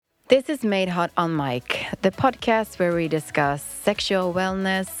This is Made Hot on Mic, the podcast where we discuss sexual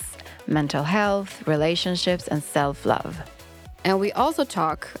wellness, mental health, relationships, and self-love. And we also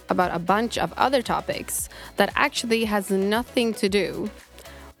talk about a bunch of other topics that actually has nothing to do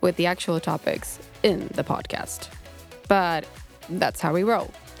with the actual topics in the podcast. But that's how we roll.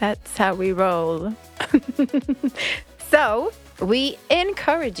 That's how we roll. So, we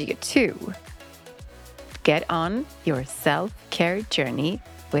encourage you to get on your self-care journey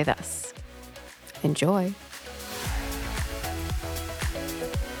with us. Enjoy.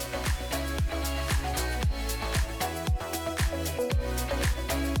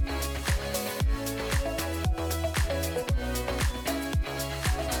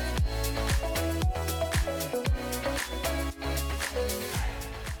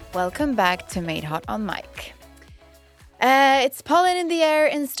 Welcome back to Made Hot on Mic. It's pollen in the air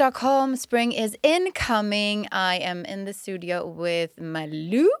in Stockholm. Spring is incoming. I am in the studio with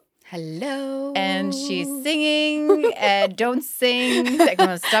Malou. Hello. And she's singing. Don't sing. I'm going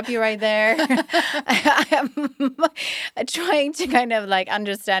to stop you right there. I am trying to kind of like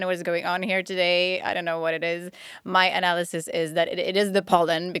understand what's going on here today. I don't know what it is. My analysis is that it is the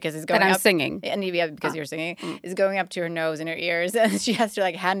pollen because it's going that I'm up. Singing. And yeah, because you're singing. It's going up to her nose and her ears. And she has to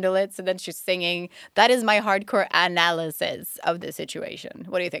like handle it. So then she's singing. That is my hardcore analysis of the situation.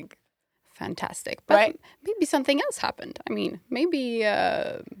 What do you think? Fantastic. But right? Maybe something else happened. I mean, maybe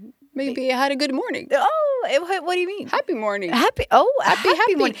I had a good morning. Oh, what do you mean? Happy morning. Happy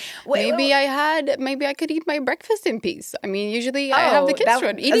morning. Maybe I could eat my breakfast in peace. I mean, usually I have the kids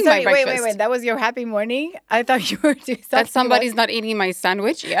eating my breakfast. Wait. That was your happy morning? I thought you were doing something. That somebody's not eating my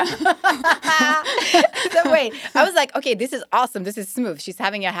sandwich, yeah. So wait, I was like, okay, this is awesome. This is smooth. She's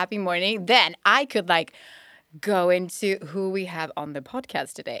having a happy morning. Then I could like go into who we have on the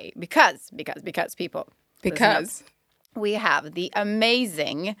podcast today. Because people. Because we have the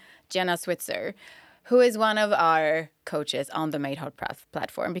amazing Jenna Switzer, who is one of our coaches on the Made Hot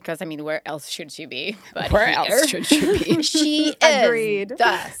platform. Because, I mean, where else should she be? But where else should she be? She is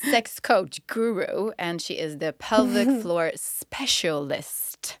the sex coach guru, and she is the pelvic floor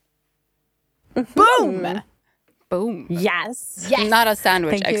specialist. Boom! Boom. Yes. Not a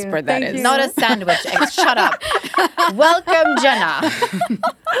sandwich expert, that is. Not a sandwich expert. Shut up. Welcome, Jenna.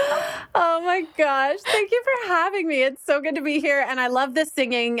 Oh my gosh. Thank you for having me. It's so good to be here. And I love this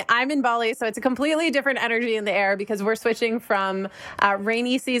singing. I'm in Bali, so it's a completely different energy in the air because we're switching from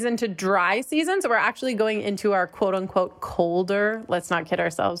rainy season to dry season. So we're actually going into our quote unquote colder, let's not kid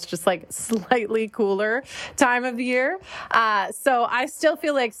ourselves, just like slightly cooler time of the year. So I still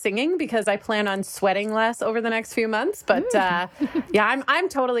feel like singing because I plan on sweating less over the next few months. But yeah, I'm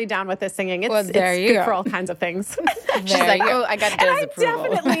totally down with this singing. It's good for all kinds of things. She's like, oh, I got Jenna's approval.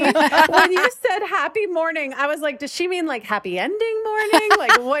 Definitely, when you said happy morning, I was like, does she mean like happy ending morning?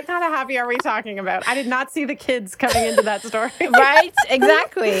 Like, what kind of happy are we talking about? I did not see the kids coming into that story. Right?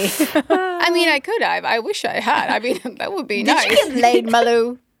 Exactly. I mean, I could have. I wish I had. I mean, that would be nice. Did you get laid,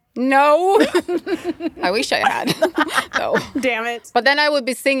 Malou? No. I wish I had. No. Damn it. But then I would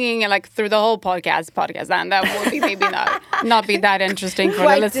be singing like through the whole podcast, and that would be maybe not be that interesting for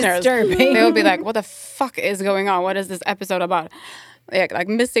the listeners. Disturbing. They would be like, what the fuck is going on? What is this episode about? Like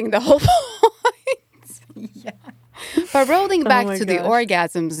missing the whole point. Yeah. But rolling back to the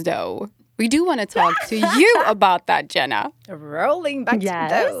orgasms though, we do want to talk to you about that, Jenna. Rolling back to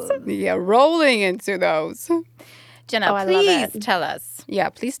those. Yeah, rolling into those. Jenna, please tell us. Yeah,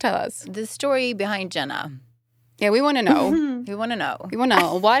 please tell us. The story behind Jenna. Yeah, we want to know. We want to know. We want to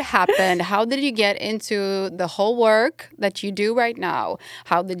know what happened. How did you get into the whole work that you do right now?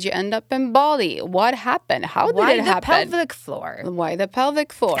 How did you end up in Bali? What happened? How did it happen? Why the pelvic floor? Why the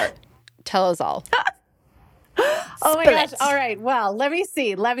pelvic floor? Tell us all. Oh my gosh. All right. Well, let me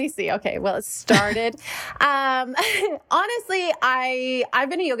see. Okay. Well, it started. Honestly, I've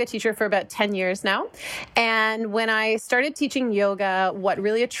been a yoga teacher for about 10 years now. And when I started teaching yoga, what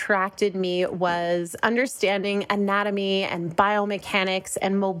really attracted me was understanding anatomy and biomechanics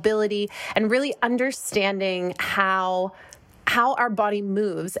and mobility and really understanding how our body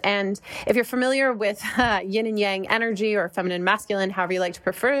moves. And if you're familiar with yin and yang energy or feminine masculine, however you like to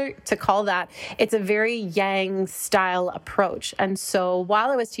prefer to call that, it's a very yang style approach. And so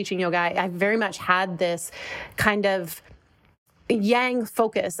while I was teaching yoga, I very much had this kind of yang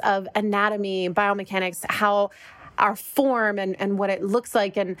focus of anatomy, biomechanics, how our form and what it looks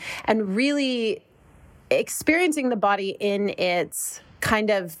like, and really experiencing the body in its kind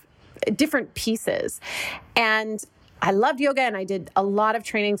of different pieces. And I loved yoga, and I did a lot of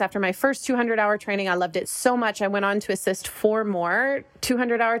trainings. After my first 200-hour training, I loved it so much. I went on to assist 4 more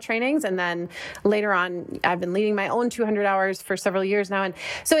 200-hour trainings. And then later on, I've been leading my own 200 hours for several years now. And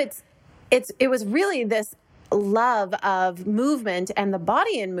so it was really this love of movement and the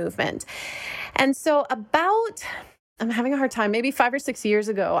body in movement. And so I'm having a hard time, maybe 5 or 6 years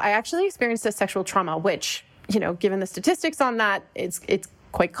ago, I actually experienced a sexual trauma, which, given the statistics on that, it's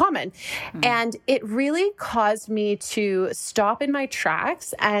quite common. And it really caused me to stop in my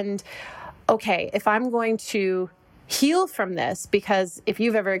tracks and, okay, if I'm going to heal from this, because if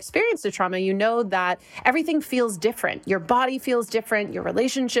you've ever experienced a trauma, you know that everything feels different. Your body feels different. Your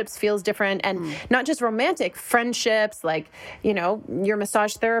relationships feels different. And not just romantic, friendships, like, your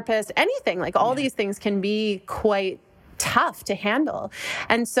massage therapist, anything, like all these things can be quite tough to handle.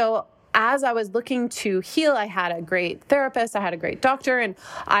 And so as I was looking to heal, I had a great therapist, I had a great doctor, and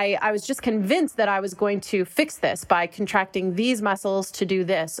I was just convinced that I was going to fix this by contracting these muscles to do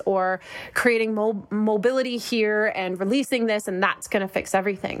this, or creating mobility here and releasing this, and that's going to fix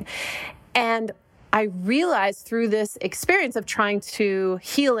everything. And I realized through this experience of trying to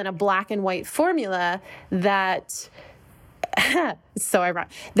heal in a black and white formula that, so ironic,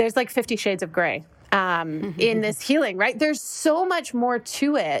 there's like 50 shades of gray. In this healing, right? There's so much more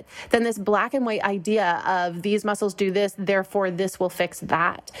to it than this black and white idea of these muscles do this, therefore this will fix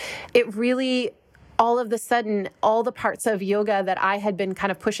that. It really, all of the sudden, all the parts of yoga that I had been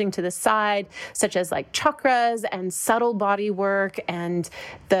kind of pushing to the side, such as like chakras and subtle body work and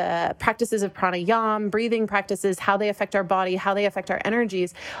the practices of pranayama, breathing practices, how they affect our body, how they affect our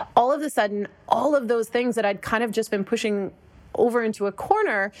energies, all of a sudden, all of those things that I'd kind of just been pushing over into a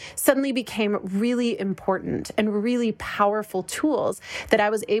corner suddenly became really important and really powerful tools that I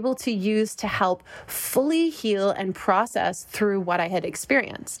was able to use to help fully heal and process through what I had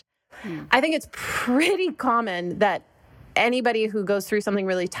experienced. I think it's pretty common that anybody who goes through something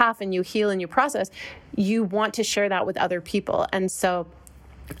really tough and you heal and you process, you want to share that with other people. And so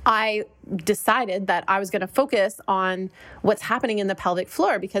I decided that I was going to focus on what's happening in the pelvic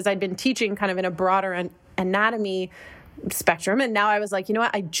floor, because I'd been teaching kind of in a broader anatomy spectrum. And now I was like, you know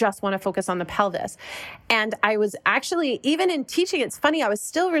what? I just want to focus on the pelvis. And I was actually, even in teaching, it's funny, I was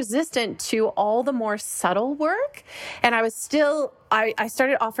still resistant to all the more subtle work. And I was still, I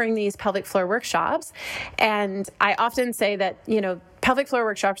started offering these pelvic floor workshops. And I often say that, pelvic floor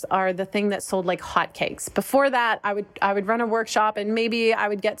workshops are the thing that sold like hotcakes. Before that, I would run a workshop and maybe I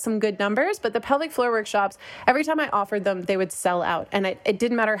would get some good numbers, but the pelvic floor workshops, every time I offered them, they would sell out. And it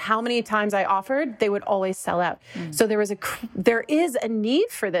didn't matter how many times I offered, they would always sell out. So there is a need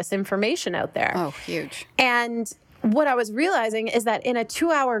for this information out there. Oh, huge. And what I was realizing is that in a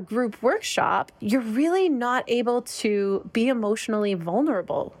 2-hour group workshop, you're really not able to be emotionally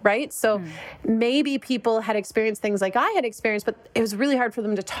vulnerable, right? So maybe people had experienced things like I had experienced, but it was really hard for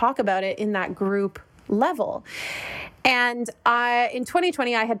them to talk about it in that group level. And in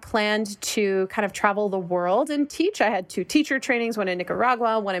 2020, I had planned to kind of travel the world and teach. I had 2 teacher trainings, one in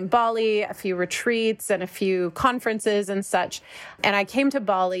Nicaragua, one in Bali, a few retreats and a few conferences and such. And I came to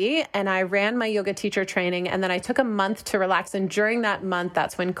Bali and I ran my yoga teacher training, and then I took a month to relax. And during that month,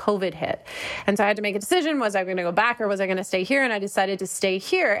 that's when COVID hit. And so I had to make a decision. Was I going to go back or was I going to stay here? And I decided to stay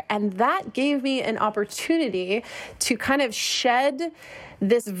here. And that gave me an opportunity to kind of shed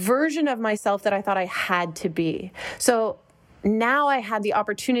this version of myself that I thought I had to be. So now I had the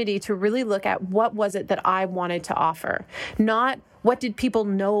opportunity to really look at what was it that I wanted to offer, not what did people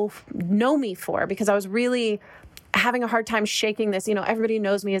know me for, because I was really having a hard time shaking this. Everybody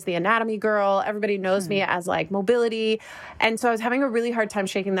knows me as the anatomy girl. Everybody knows me as like mobility. And so I was having a really hard time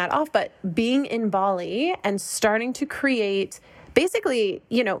shaking that off. But being in Bali and starting to create basically,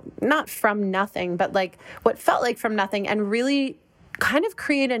 not from nothing, but like what felt like from nothing, and really kind of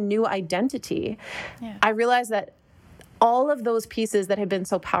create a new identity. Yeah. I realized that all of those pieces that had been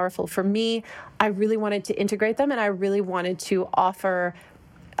so powerful for me, I really wanted to integrate them, and I really wanted to offer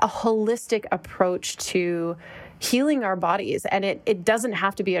a holistic approach to healing our bodies. And it doesn't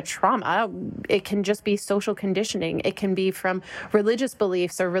have to be a trauma. It can just be social conditioning. It can be from religious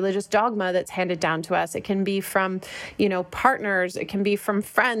beliefs or religious dogma that's handed down to us. It can be from, partners. It can be from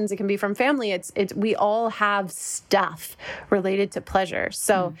friends. It can be from family. We all have stuff related to pleasure.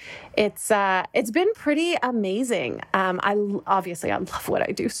 So it's been pretty amazing. I love what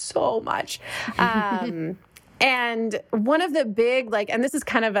I do so much. And one of the big, and this is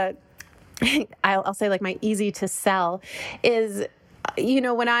kind of I'll say like my easy to sell is,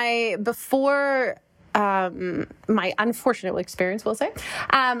 before my unfortunate experience, we'll say,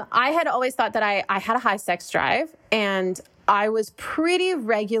 I had always thought that I had a high sex drive, and I was pretty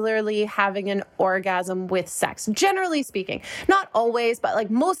regularly having an orgasm with sex, generally speaking. Not always, but like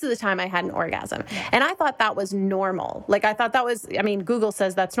most of the time I had an orgasm. And I thought that was normal. Like I thought that was, I mean, Google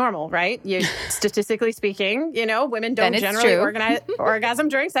says that's normal, right? You, statistically speaking, you know, women don't generally orgasm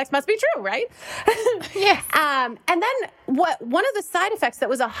during sex. Must be true, right? Yes. And then one of the side effects that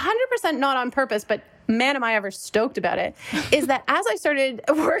was 100% not on purpose, but man, am I ever stoked about it, is that as I started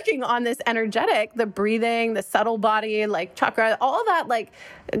working on this energetic, the breathing, the subtle body, like chakra, all that like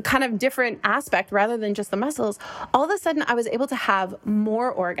kind of different aspect rather than just the muscles, all of a sudden I was able to have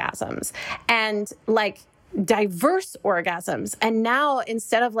more orgasms and like diverse orgasms. And now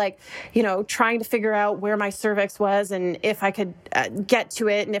instead of like, you know, trying to figure out where my cervix was and if I could get to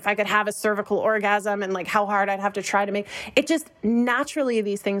it and if I could have a cervical orgasm and like how hard I'd have to try to make it, just naturally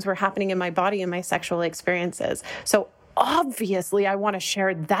these things were happening in my body and my sexual experiences. So obviously I want to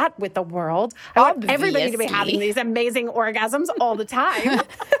share that with the world. I want everybody to be having these amazing orgasms all the time.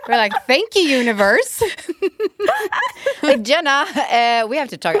 We're like, thank you, universe. Like, Jenna, we have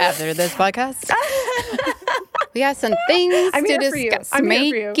to talk after this podcast. We have some things to discuss. I'm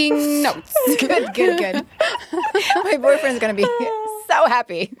making notes. Good. My boyfriend's going to be so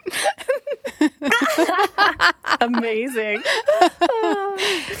happy. Amazing.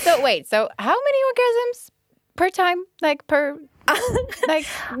 So wait, so how many orgasms per time? Like like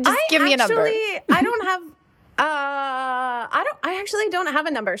just give me a number. I don't have I actually don't have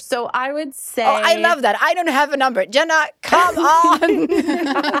a number. So I would say I love that. I don't have a number. Jenna, come on.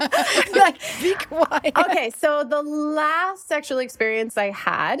 Like, be quiet. Okay, so the last sexual experience I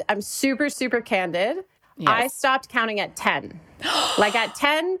had, I'm super, super candid. Yes. I stopped counting at 10. Like at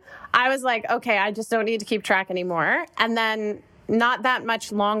 10, I was like, okay, I just don't need to keep track anymore. And then not that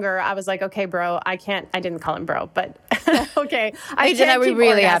much longer, I was like, okay, bro, I didn't call him bro, but okay. Hey, Jenna, we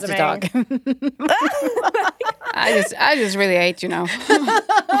really have to talk. I just really hate you now.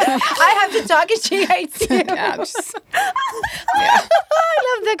 I have to talk and she hates you. Yeah, I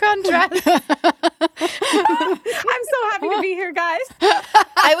love the contrast. I'm so happy to be here, guys.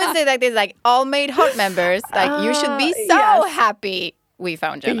 I would say like this, like all made hot members, like you should be so happy we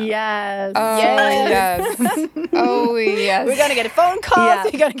found Jenna. Yes. Oh, yes. Oh, yes. We're going to get phone calls. Yeah.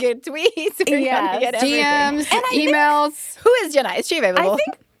 We're going to get tweets. We're going to get everything. DMs, And emails. Who is Jenna? Is she available? I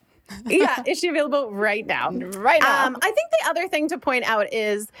think, yeah, is she available right now? Right now. I think the other thing to point out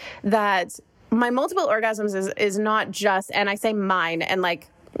is that my multiple orgasms is not just, and I say mine, and like,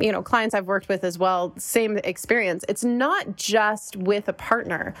 you know, clients I've worked with as well, same experience. It's not just with a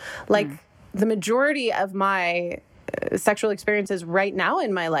partner. Like the majority of my sexual experiences right now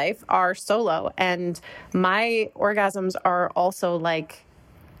in my life are solo, and my orgasms are also like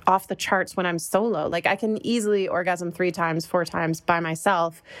off the charts when I'm solo. Like I can easily orgasm 3 times, 4 times by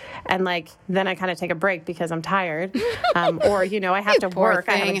myself, and like then I kind of take a break because I'm tired, or you know I have to work.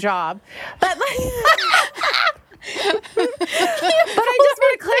 I have a job, but like. But I just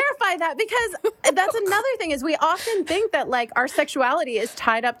want to clarify that because that's another thing is we often think that like our sexuality is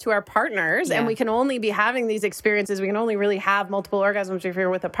tied up to our partners and we can only be having these experiences. We can only really have multiple orgasms if you're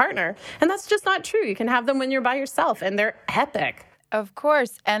with a partner. And that's just not true. You can have them when you're by yourself and they're epic. Of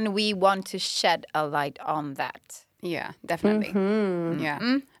course. And we want to shed a light on that. Yeah, definitely.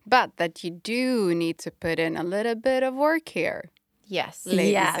 Yeah. But that you do need to put in a little bit of work here. Yes.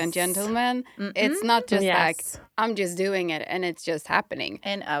 Ladies and gentlemen, it's not just like, I'm just doing it and it's just happening.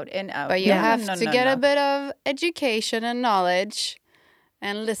 In, out, in, out. But you have to get a bit of education and knowledge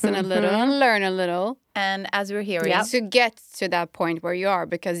and listen a little and learn a little. And as we're hearing. To get to that point where you are,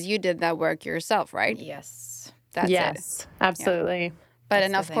 because you did that work yourself, right? Yes. That's it. Absolutely. Yeah. But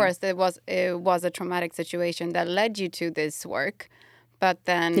and of course, it was a traumatic situation that led you to this work. But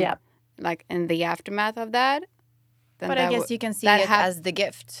then, like in the aftermath of that, but I guess you can see it as the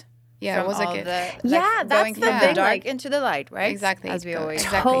gift. Yeah, it was a gift. That's going from the thing, the dark into the light, right? Exactly. As we always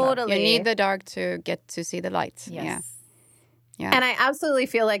Totally. You need the dark to get to see the light. Yes. Yeah. And I absolutely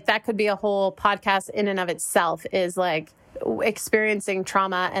feel like that could be a whole podcast in and of itself, is like experiencing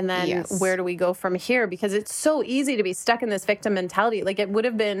trauma and then where do we go from here? Because it's so easy to be stuck in this victim mentality. Like it would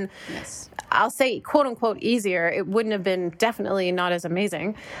have been, I'll say, quote unquote, easier. It wouldn't have been, definitely not as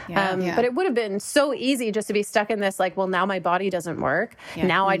amazing. But it would have been so easy just to be stuck in this, like, well, now my body doesn't work.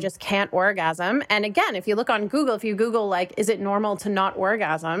 Now I just can't orgasm. And again, if you look on Google, if you Google, like, is it normal to not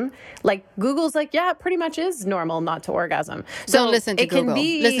orgasm? Like, Google's like, yeah, it pretty much is normal not to orgasm. So don't listen to Google.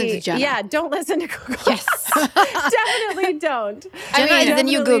 Listen to Jenna. Yeah, don't listen to Google. Yes. Definitely I don't. Jenna is the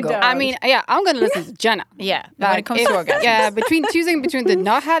new definitely Google. don't. I mean, yeah, I'm gonna listen to Jenna. Yeah, when it comes to orgasms. Yeah, choosing between the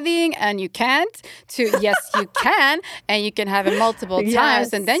not having and you can't to yes you can and you can have it multiple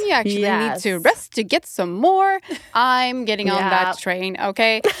times and then you actually need to rest to get some more. I'm getting on that train.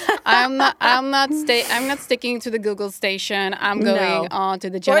 Okay, I'm not sticking to the Google station. I'm going on to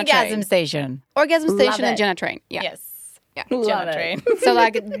the Jenna Orgasm train. station. Orgasm Love station and it. Jenna train. Yeah. Yes. Yeah. Love Jenna it. train. So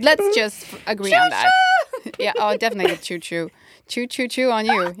like, let's just agree on that. Yeah. Oh, definitely choo choo, choo choo choo on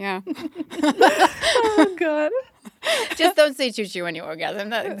you. Yeah. Oh God. Just don't say choo choo when you orgasm.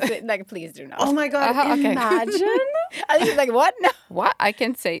 Like, please do not. Oh my God. Okay. Imagine. I think it's like, what? No. What I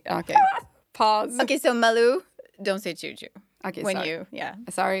can say? Okay. Pause. Okay, so Malu, don't say choo choo. Okay. When sorry. you, yeah.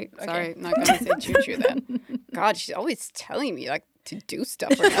 Sorry, not gonna say choo choo then. God, she's always telling me like to do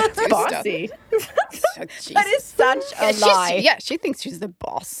stuff or not do Bossy. stuff. Oh, Jesus. That is such a lie. She thinks she's the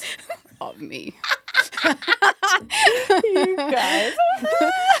boss of me. You guys.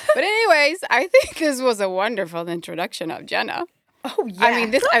 But anyways, I think this was a wonderful introduction of Jenna. Oh, yeah. I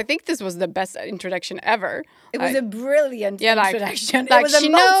mean, I think this was the best introduction ever. It was a brilliant introduction. Like it was a she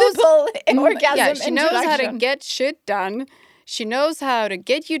knows multiple orgasm Yeah, she knows how to introduction. get shit done. She knows how to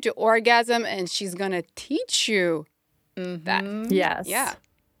get you to orgasm, and she's gonna teach you that. Yes. Yeah,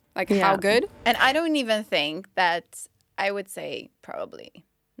 like how good? And I don't even think that, I would say probably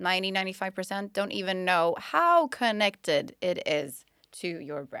 95% don't even know how connected it is to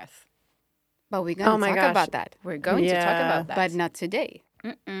your breath. But we're gonna talk about that. We're going to talk about that. But not today.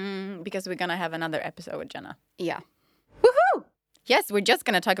 Because we're going to have another episode with Jenna. Yeah. Woohoo! Yes, we're just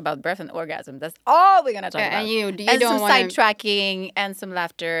going to talk about breath and orgasm. That's all we're going to talk about. And you and don't some want sidetracking and some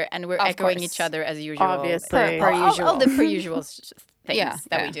laughter. And we're echoing course. each other as usual. Obviously. Per Per usual. All the usual. per usual things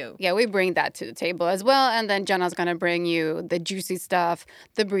that we do. Yeah, we bring that to the table as well. And then Jenna's going to bring you the juicy stuff,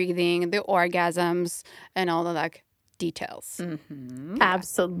 the breathing, the orgasms, and all the like details.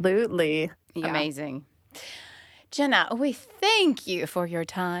 Absolutely. Yeah. Amazing. Jenna, we thank you for your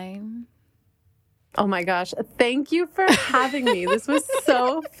time. Oh my gosh. Thank you for having me. This was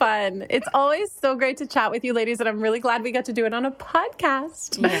so fun. It's always so great to chat with you ladies, and I'm really glad we got to do it on a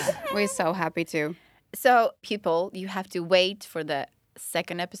podcast. Yeah, we're so happy to. So, people, you have to wait for the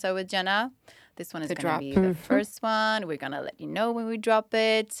second episode with Jenna. This one is going to be the first one. We're going to let you know when we drop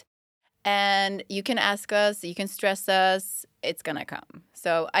it. And you can ask us, you can stress us. It's going to come.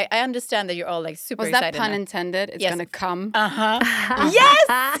 So I understand that you're all like super Was that excited. pun intended? It's Yes. going to come. Uh-huh.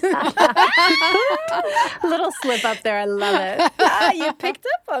 Yes! Little slip up there. I love it. You picked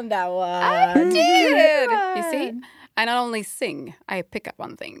up on that one. Good. You see? I not only sing, I pick up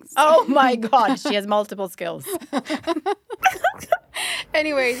on things. Oh my God. She has multiple skills.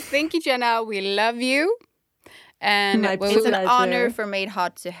 Anyways, thank you, Jenna. We love you. And My we'll- It's an Pleasure. honor for Made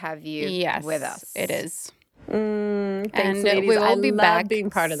Hot to have you yes, with us. it is. Thanks, And ladies. we will I be love back being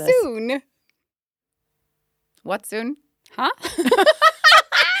part of this. soon. What soon? Huh?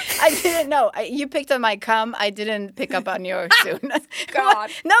 I didn't know. You picked on my come. I didn't pick up on your soon. God.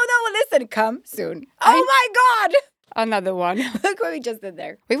 No, listen. Come soon. Oh my God. Another one. Look what we just did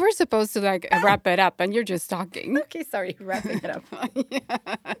there. We were supposed to like wrap it up and you're just talking. Okay, sorry. Wrapping it up.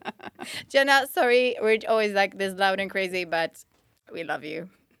 Jenna, sorry. We're always like this loud and crazy, but we love you.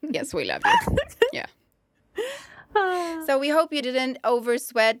 Yes, we love you. Yeah. So we hope you didn't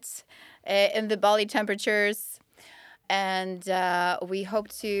oversweat in the Bali temperatures. And we hope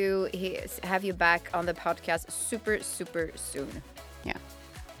to have you back on the podcast super, super soon. Yeah.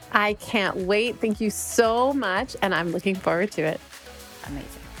 I can't wait. Thank you so much. And I'm looking forward to it. Amazing.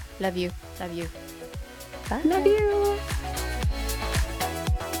 Love you. Love you. Bye. Love you.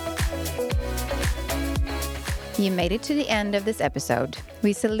 You made it to the end of this episode.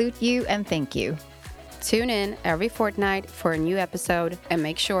 We salute you and thank you. Tune in every fortnight for a new episode and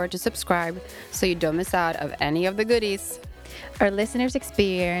make sure to subscribe so you don't miss out of any of the goodies. Our listeners'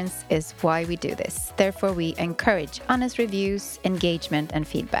 experience is why we do this. Therefore, we encourage honest reviews, engagement, and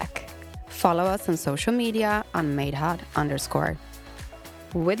feedback. Follow us on social media on madehot_.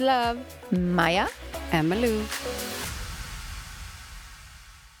 With love, Maya. and Malou.